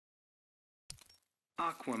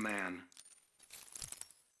Aquaman,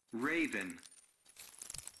 Raven,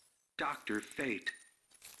 Dr. Fate.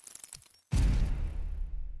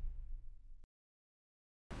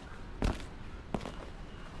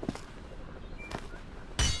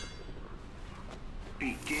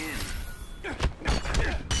 Begin.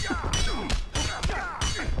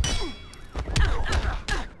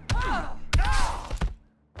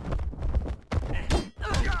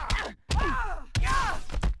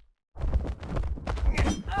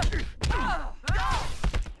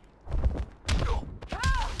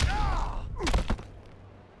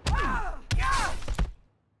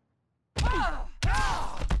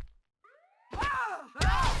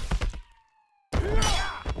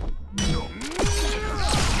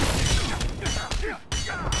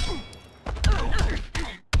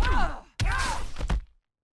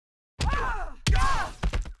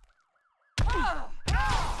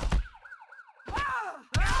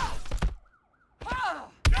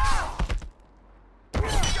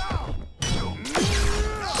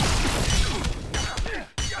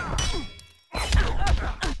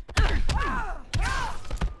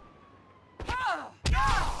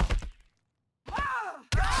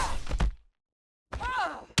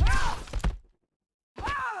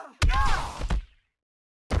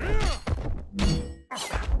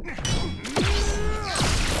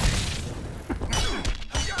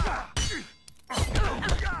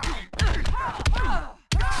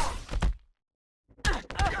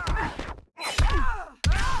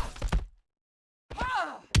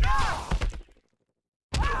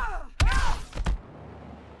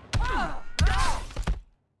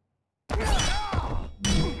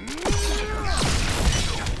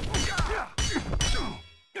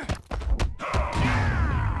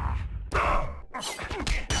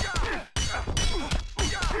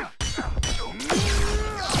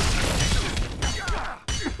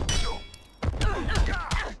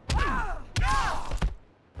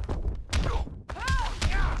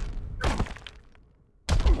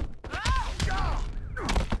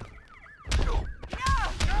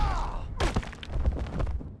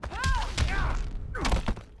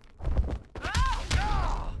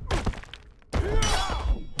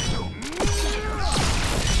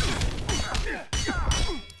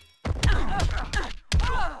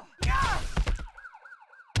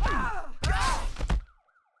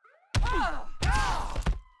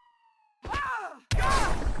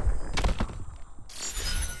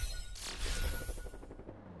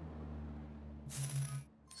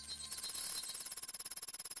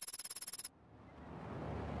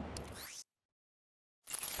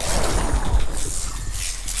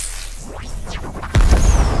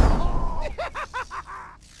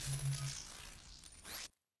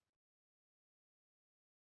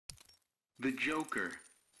 The Joker,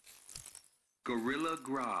 Gorilla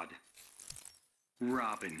Grodd,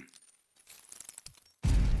 Robin.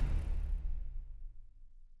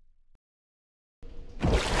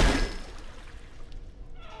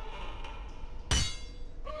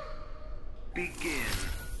 Begin.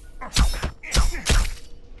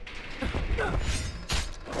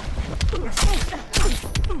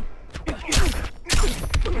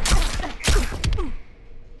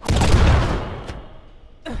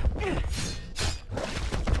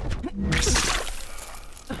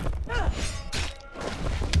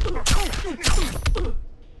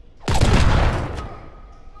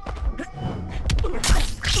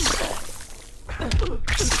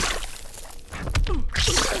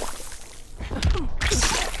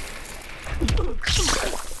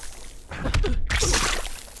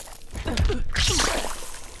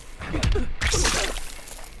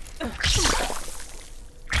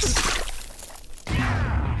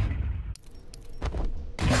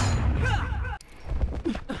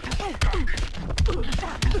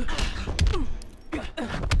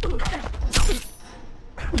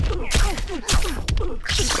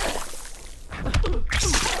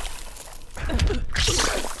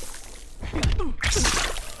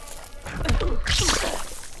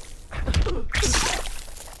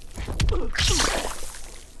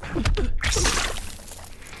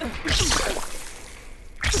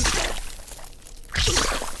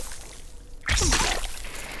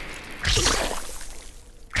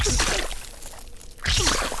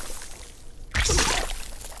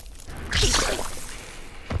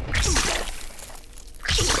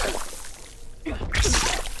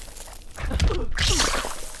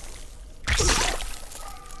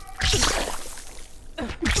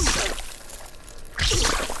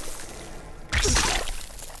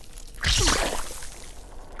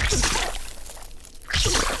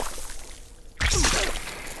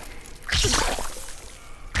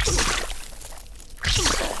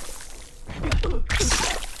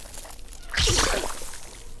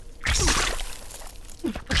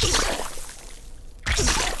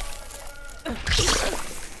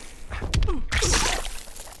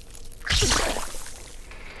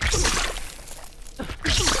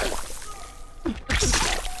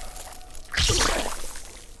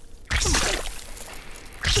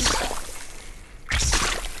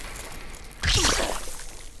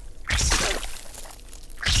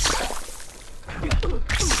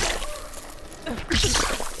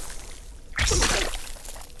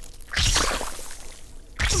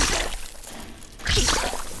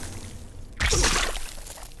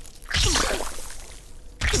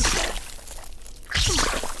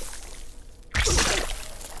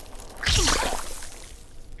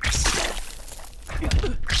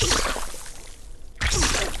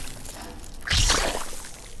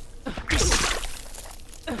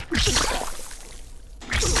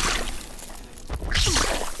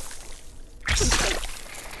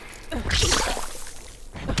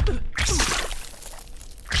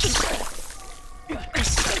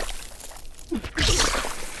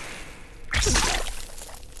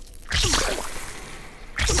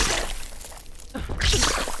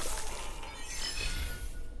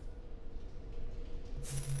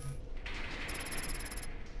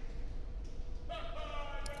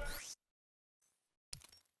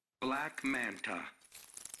 Black Manta,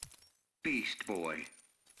 Beast Boy.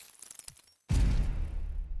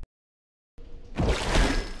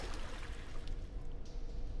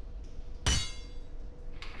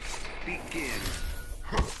 Begin.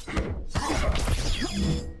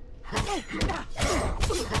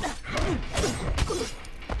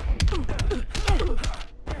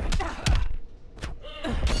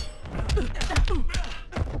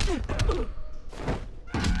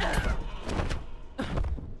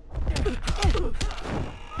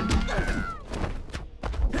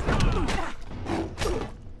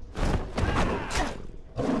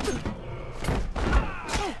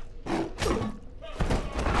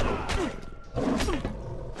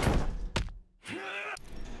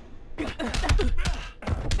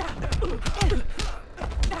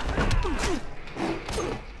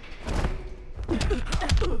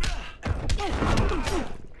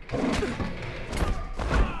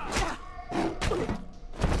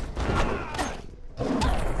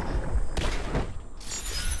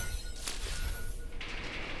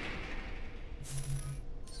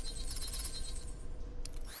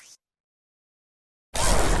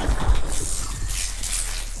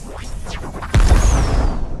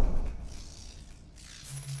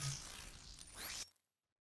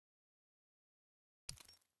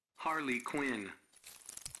 Harley Quinn,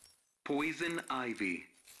 Poison Ivy,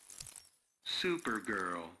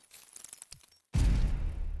 Supergirl.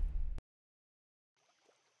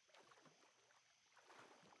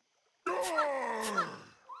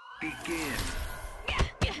 Begin.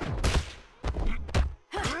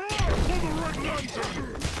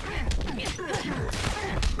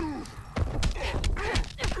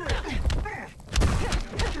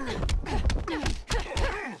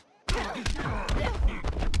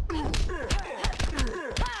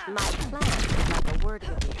 My plan is like a word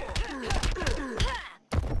with you.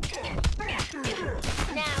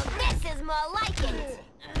 Now this is more like it.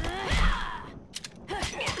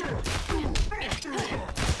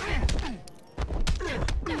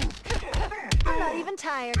 I'm not even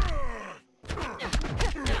tired.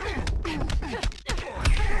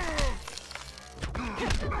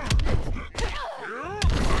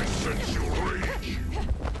 I sense your rage.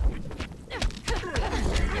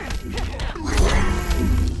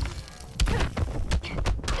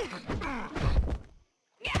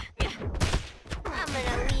 I'm in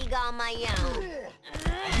a league on my own.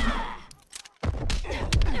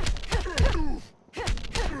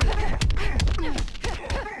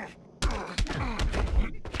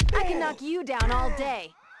 I can knock you down all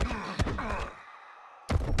day.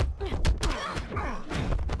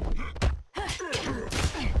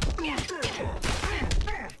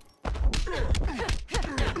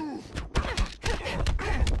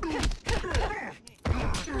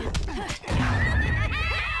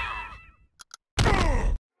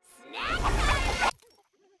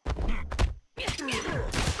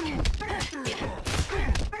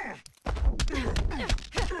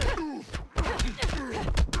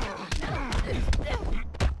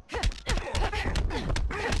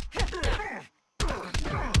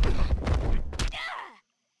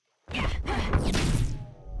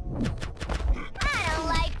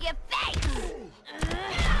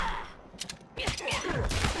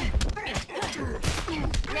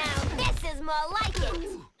 more like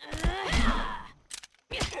it.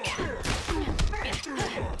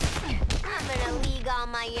 I'm in a league on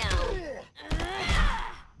my own.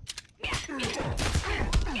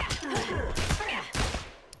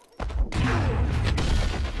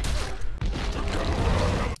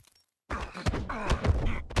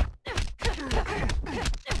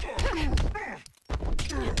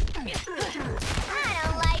 I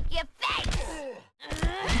don't like your face.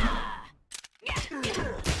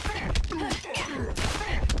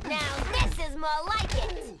 Now this is more like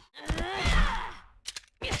it.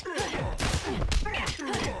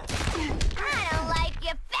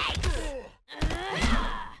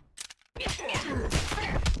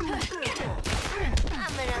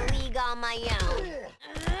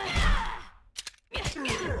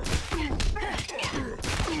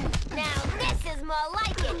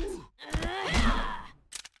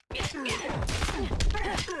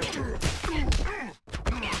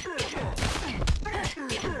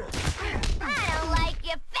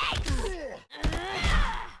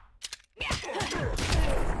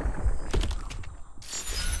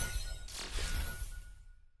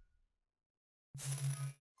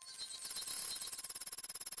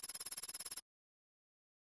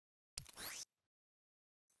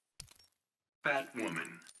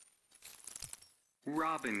 Batwoman.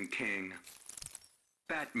 Robin King.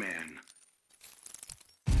 Batman.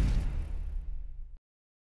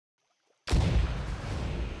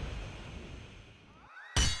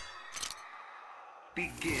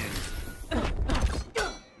 Begin.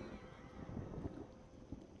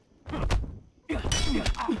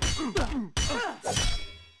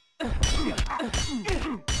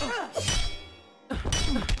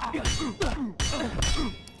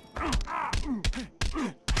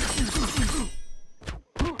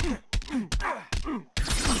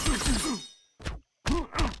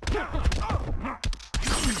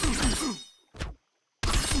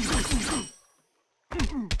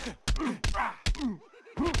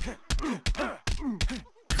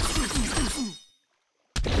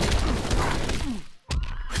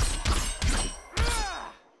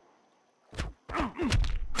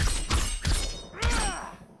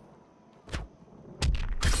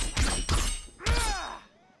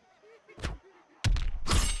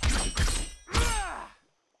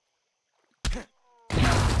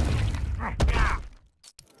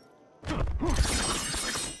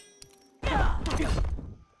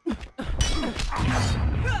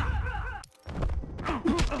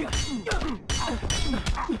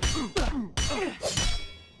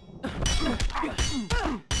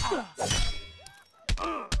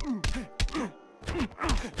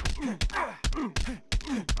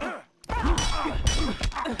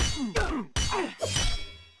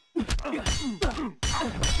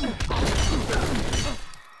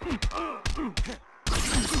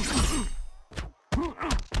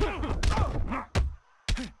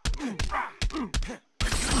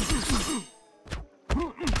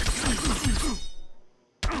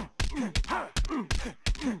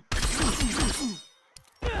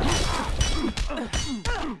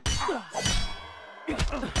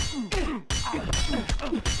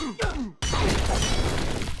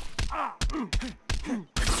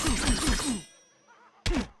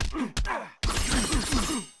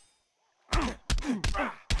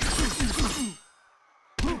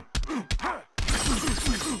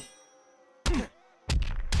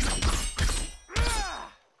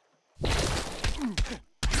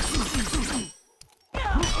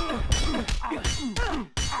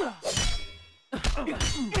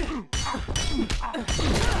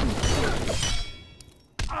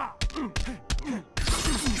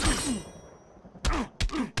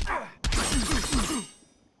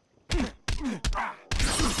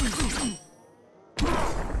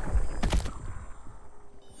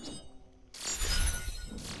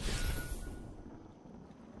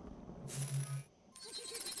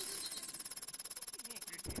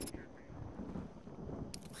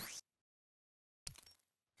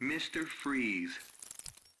 Mr. Freeze.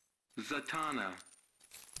 Zatanna.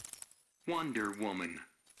 Wonder Woman.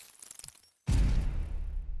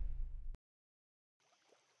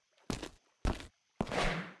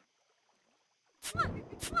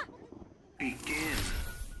 Begin.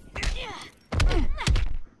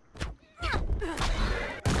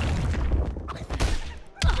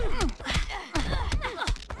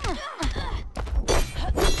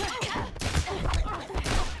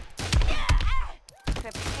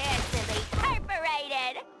 Prepare to be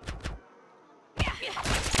perforated.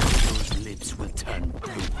 Those lips will turn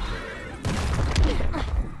blue.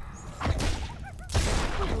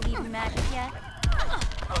 Believe in magic yet?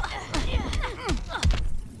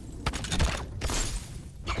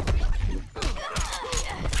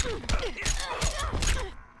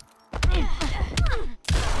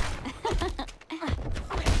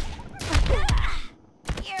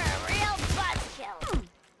 You're a real buzzkill.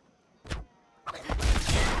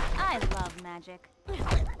 I love magic.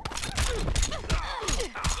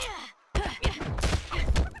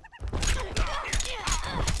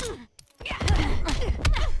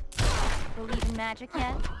 Believe in magic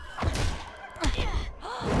yet?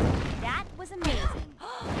 That was amazing.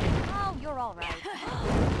 Oh, you're all right.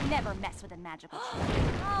 Never mess with a magical trick.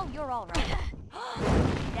 Oh, you're all right.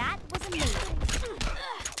 That was amazing.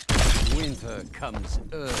 Winter comes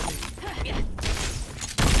early.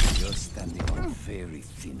 You're standing on very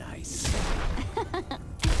thin ice.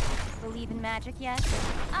 Believe in magic yet?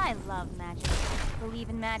 I love magic. Believe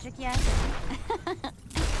in magic yet?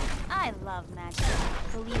 I love magic.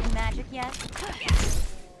 Believe in magic yet?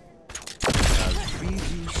 I'll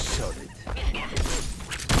freeze you solid.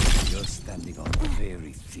 You're standing on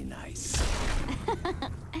very thin ice.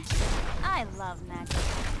 I love magic.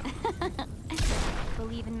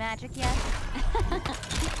 Believe in magic yet?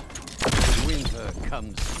 Winter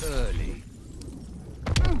comes early.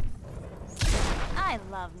 I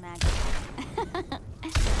love magic.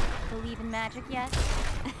 Believe in magic yet?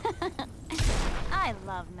 I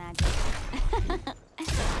love magic.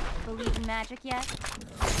 Believe in magic yet?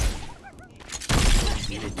 Those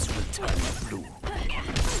lips will turn blue.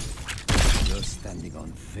 You're standing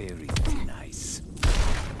on very thin ice.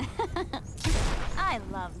 I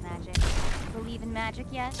love magic. Believe in magic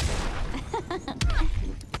yet?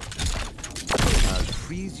 I'll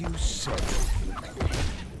freeze you solid.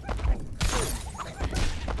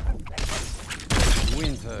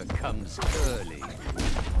 Winter comes early.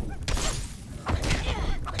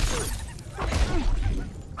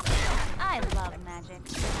 I love magic.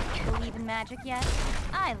 Believe in magic yet?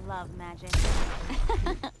 I love magic.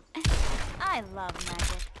 I love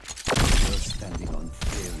magic. You're standing on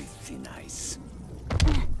very thin ice.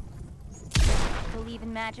 Believe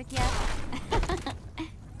in magic yet?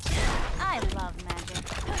 I love magic.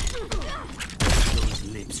 Those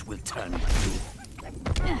lips will turn blue.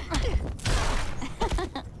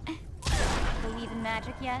 Believe in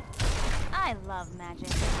magic yet? I love magic.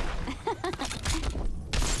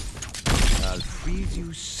 I'll freeze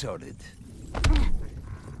you solid.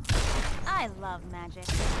 I love magic.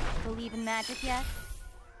 Believe in magic yet?